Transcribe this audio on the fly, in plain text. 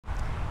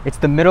It's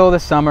the middle of the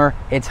summer,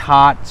 it's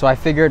hot, so I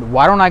figured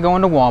why don't I go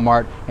into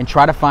Walmart and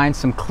try to find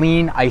some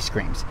clean ice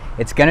creams.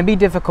 It's gonna be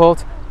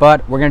difficult,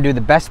 but we're gonna do the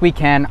best we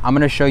can. I'm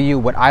gonna show you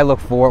what I look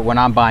for when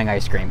I'm buying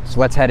ice cream. So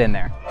let's head in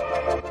there.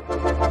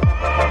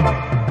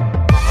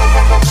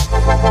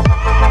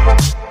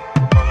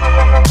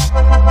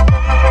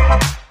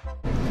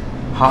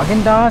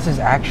 Haagen-Dazs is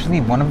actually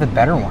one of the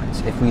better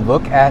ones. If we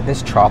look at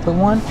this chocolate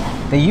one,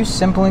 they use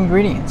simple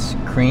ingredients: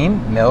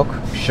 cream, milk,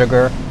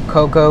 sugar,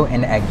 cocoa,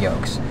 and egg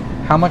yolks.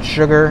 How much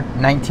sugar?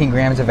 19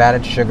 grams of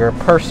added sugar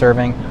per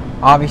serving.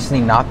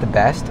 Obviously not the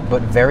best,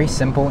 but very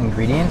simple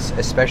ingredients,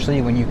 especially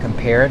when you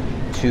compare it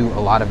to a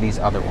lot of these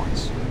other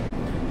ones.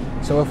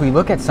 So if we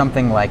look at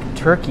something like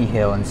Turkey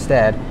Hill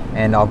instead,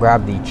 and I'll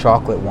grab the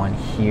chocolate one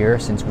here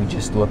since we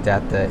just looked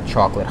at the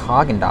chocolate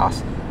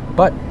Haagen-Dazs,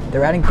 but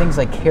they're adding things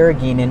like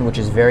carrageenan, which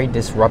is very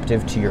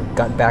disruptive to your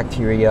gut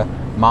bacteria,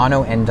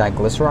 mono and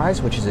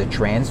diglycerides, which is a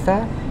trans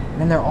fat,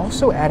 and then they're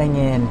also adding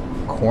in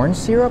corn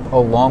syrup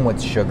along with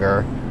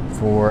sugar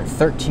for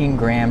 13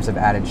 grams of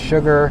added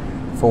sugar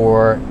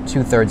for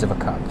 2/3 of a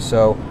cup.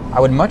 So I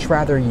would much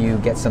rather you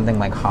get something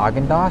like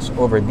Haagen-Dazs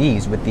over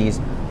these with these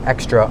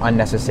extra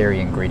unnecessary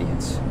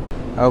ingredients.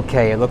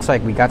 Okay, it looks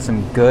like we got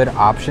some good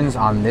options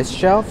on this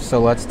shelf, so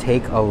let's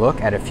take a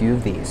look at a few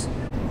of these.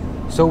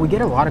 So we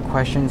get a lot of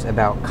questions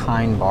about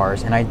Kind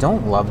bars, and I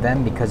don't love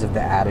them because of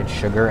the added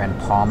sugar and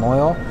palm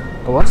oil,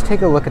 but let's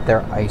take a look at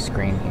their ice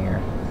cream here.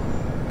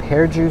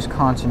 Pear juice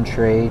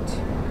concentrate,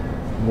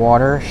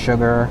 water,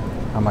 sugar.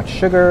 How much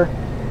sugar?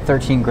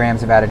 13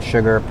 grams of added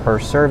sugar per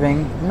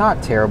serving.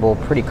 Not terrible,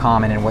 pretty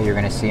common in what you're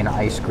gonna see in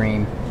ice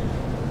cream.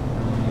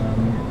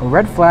 A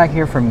red flag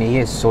here for me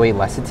is soy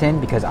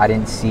lecithin because I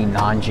didn't see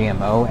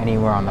non-GMO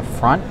anywhere on the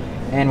front.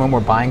 And when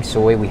we're buying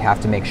soy, we have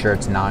to make sure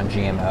it's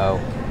non-GMO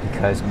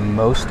because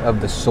most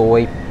of the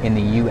soy in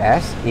the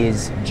US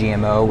is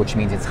GMO, which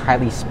means it's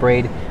highly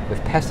sprayed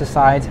with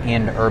pesticides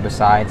and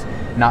herbicides,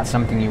 not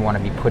something you want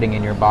to be putting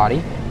in your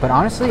body. But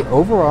honestly,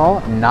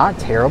 overall, not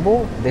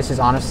terrible. This is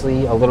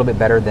honestly a little bit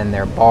better than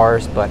their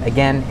bars, but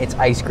again, it's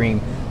ice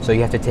cream, so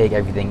you have to take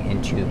everything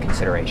into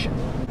consideration.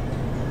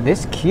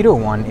 This keto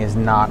one is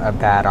not a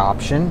bad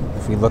option.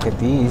 If we look at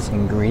these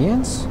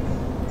ingredients,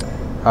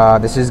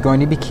 this is going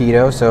to be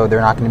keto, so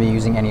they're not going to be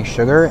using any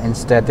sugar.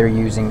 Instead, they're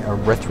using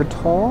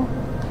erythritol,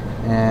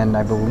 and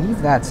I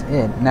believe that's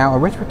it. Now,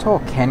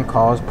 erythritol can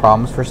cause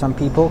problems for some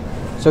people,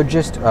 so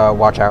just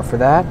watch out for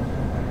that.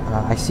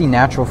 I see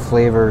natural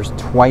flavors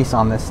twice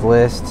on this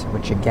list,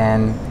 which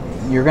again,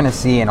 you're going to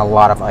see in a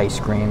lot of ice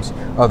creams.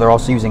 Oh, they're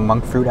also using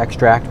monk fruit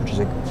extract, which is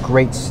a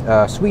great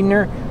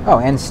sweetener. Oh,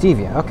 and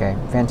stevia. Okay,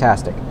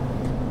 fantastic.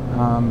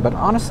 But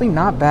honestly,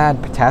 not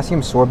bad.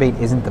 Potassium sorbate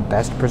isn't the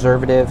best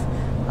preservative.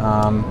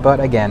 But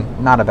again,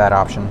 not a bad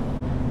option.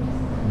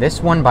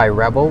 This one by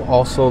Rebel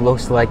also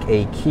looks like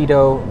a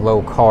keto,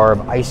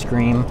 low-carb ice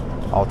cream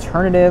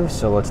alternative,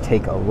 so let's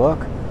take a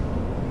look.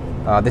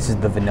 This is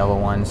the vanilla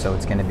one, so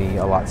it's going to be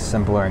a lot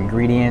simpler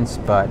ingredients,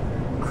 but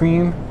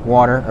cream,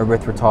 water,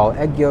 erythritol,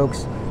 egg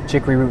yolks,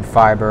 chicory root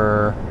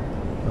fiber,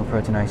 no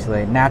protein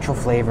isolate, natural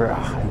flavor.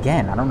 Ugh,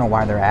 again, I don't know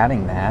why they're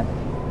adding that,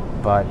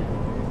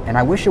 and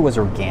I wish it was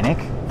organic,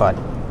 but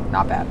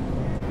not bad.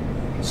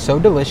 So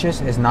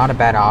Delicious is not a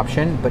bad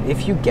option, but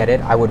if you get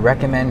it, I would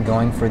recommend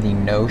going for the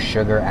no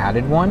sugar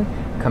added one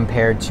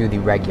compared to the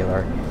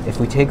regular. If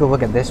we take a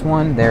look at this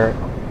one, there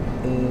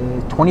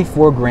is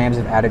 24 grams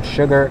of added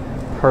sugar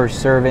per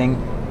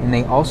serving, and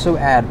they also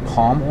add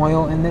palm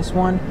oil in this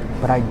one,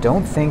 but I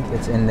don't think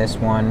it's in this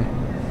one.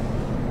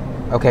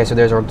 Okay, so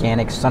there's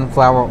organic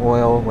sunflower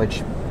oil,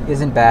 which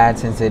isn't bad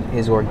since it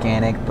is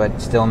organic, but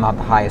still not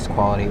the highest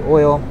quality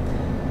oil.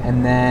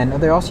 And then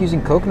they're also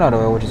using coconut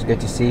oil, which is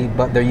good to see,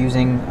 but they're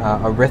using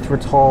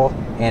erythritol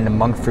and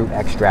monk fruit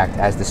extract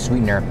as the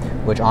sweetener,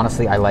 which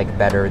honestly I like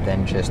better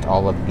than just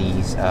all of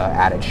these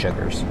added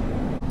sugars.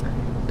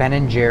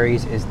 Ben &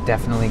 Jerry's is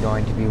definitely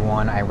going to be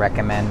one I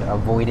recommend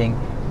avoiding.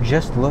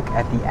 Just look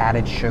at the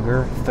added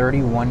sugar,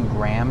 31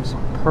 grams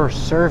per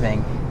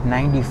serving,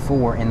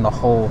 94 in the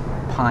whole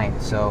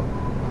pint. So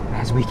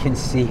as we can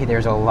see,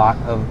 there's a lot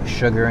of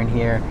sugar in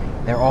here.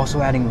 They're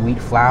also adding wheat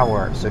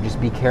flour, so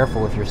just be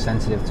careful if you're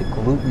sensitive to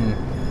gluten.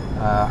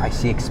 I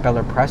see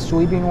expeller pressed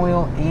soybean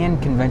oil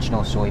and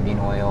conventional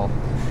soybean oil,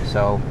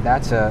 so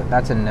that's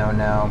a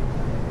no-no.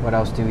 What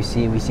else do we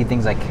see? We see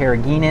things like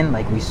carrageenan,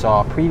 like we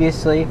saw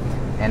previously,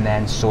 and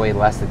then soy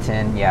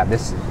lecithin. Yeah,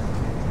 this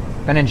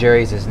Ben &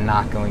 Jerry's is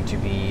not going to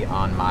be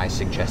on my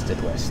suggested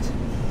list.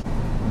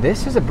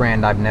 This is a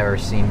brand I've never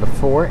seen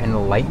before,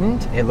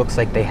 Enlightened. It looks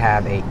like they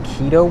have a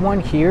keto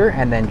one here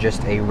and then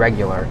just a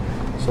regular.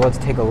 So let's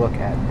take a look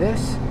at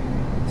this.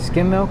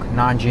 Skim milk,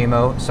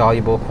 non-GMO,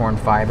 soluble corn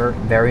fiber.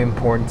 Very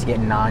important to get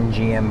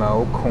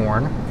non-GMO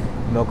corn.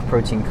 Milk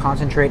protein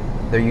concentrate.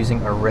 They're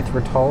using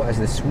erythritol as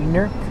the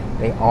sweetener.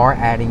 They are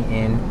adding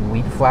in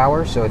wheat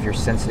flour, so if you're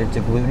sensitive to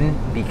gluten,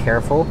 be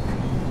careful.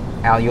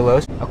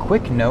 Allulose. A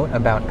quick note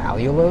about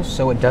allulose,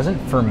 so it doesn't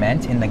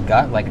ferment in the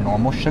gut like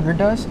normal sugar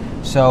does,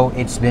 so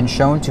it's been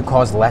shown to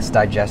cause less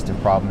digestive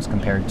problems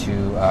compared to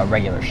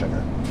regular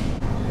sugar.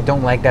 I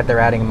don't like that they're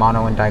adding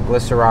mono and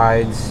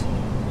diglycerides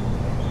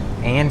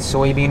and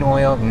soybean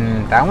oil.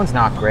 That one's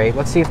not great.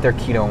 Let's see if their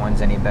keto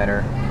one's any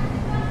better.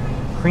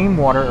 Cream,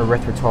 water,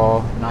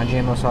 erythritol,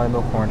 non-GMO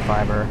soluble corn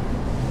fiber.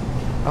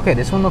 Okay,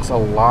 this one looks a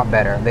lot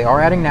better. They are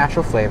adding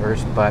natural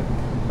flavors, but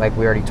like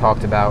we already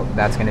talked about,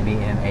 that's going to be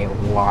in a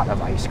lot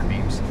of ice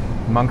creams.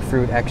 Monk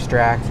fruit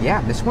extract.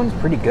 Yeah, this one's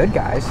pretty good,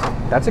 guys.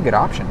 That's a good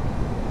option.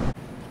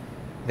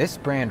 This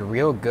brand,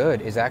 Real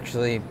Good, is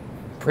actually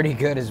pretty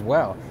good as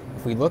well.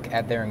 If we look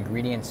at their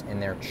ingredients in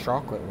their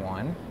chocolate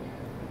one,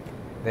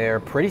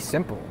 they're pretty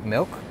simple.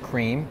 Milk,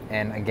 cream,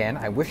 and again,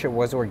 I wish it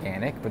was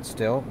organic, but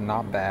still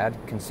not bad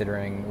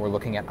considering we're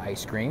looking at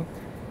ice cream.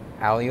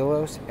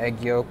 Allulose,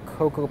 egg yolk,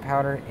 cocoa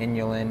powder,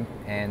 inulin,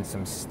 and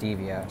some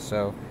stevia.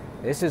 So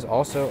this is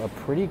also a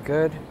pretty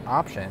good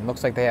option.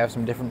 Looks like they have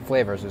some different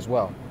flavors as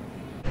well.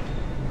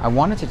 I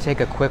wanted to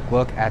take a quick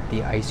look at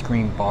the ice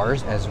cream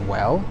bars as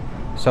well.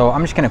 So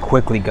I'm just gonna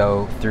quickly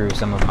go through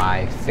some of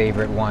my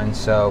favorite ones.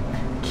 So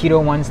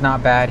keto one's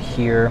not bad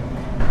here.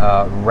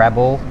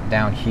 Rebel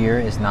down here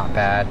is not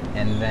bad.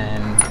 And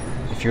then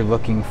if you're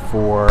looking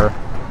for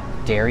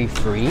dairy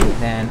free,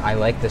 then I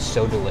like the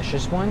So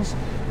Delicious ones.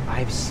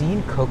 I've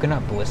seen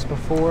Coconut Bliss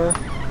before,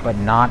 but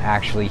not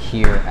actually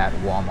here at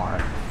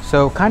Walmart.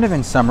 So kind of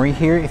in summary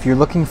here, if you're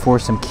looking for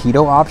some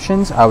keto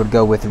options, I would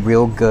go with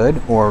Real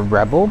Good or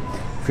Rebel.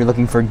 If you're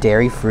looking for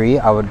dairy free,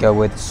 I would go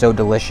with So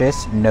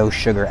Delicious, no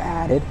sugar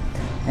added.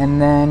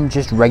 And then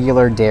just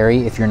regular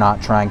dairy, if you're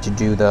not trying to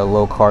do the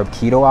low carb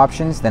keto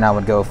options, then I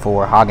would go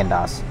for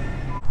Haagen-Dazs.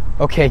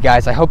 Okay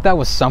guys, I hope that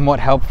was somewhat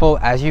helpful.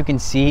 As you can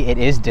see, it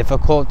is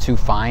difficult to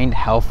find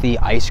healthy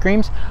ice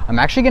creams. I'm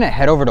actually gonna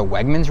head over to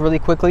Wegmans really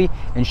quickly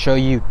and show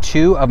you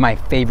two of my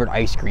favorite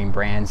ice cream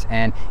brands.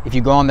 And if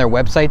you go on their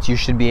websites, you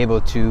should be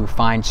able to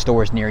find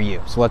stores near you.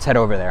 So let's head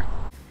over there.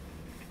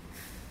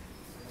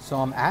 So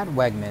I'm at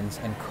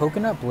Wegmans, and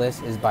Coconut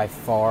Bliss is by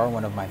far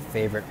one of my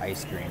favorite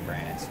ice cream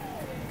brands.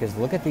 Because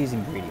look at these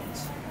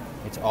ingredients.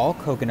 It's all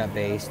coconut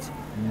based,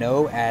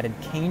 no added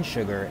cane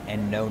sugar,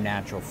 and no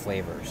natural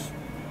flavors.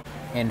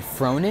 And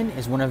Fronen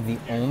is one of the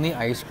only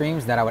ice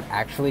creams that I would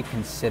actually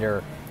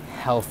consider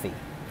healthy.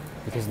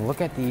 Because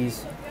look at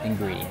these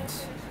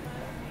ingredients.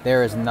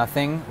 There is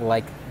nothing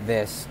like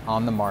this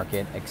on the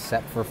market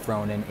except for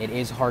Fronen. It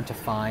is hard to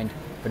find,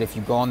 but if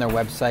you go on their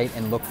website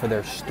and look for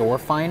their store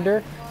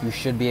finder, you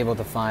should be able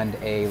to find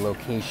a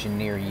location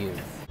near you.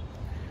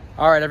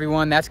 All right,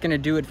 everyone, that's gonna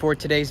do it for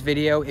today's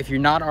video. If you're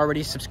not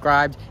already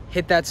subscribed,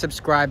 hit that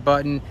subscribe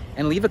button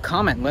and leave a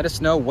comment. Let us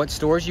know what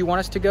stores you want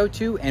us to go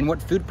to and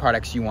what food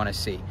products you wanna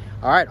see.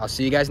 All right, I'll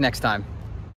see you guys next time.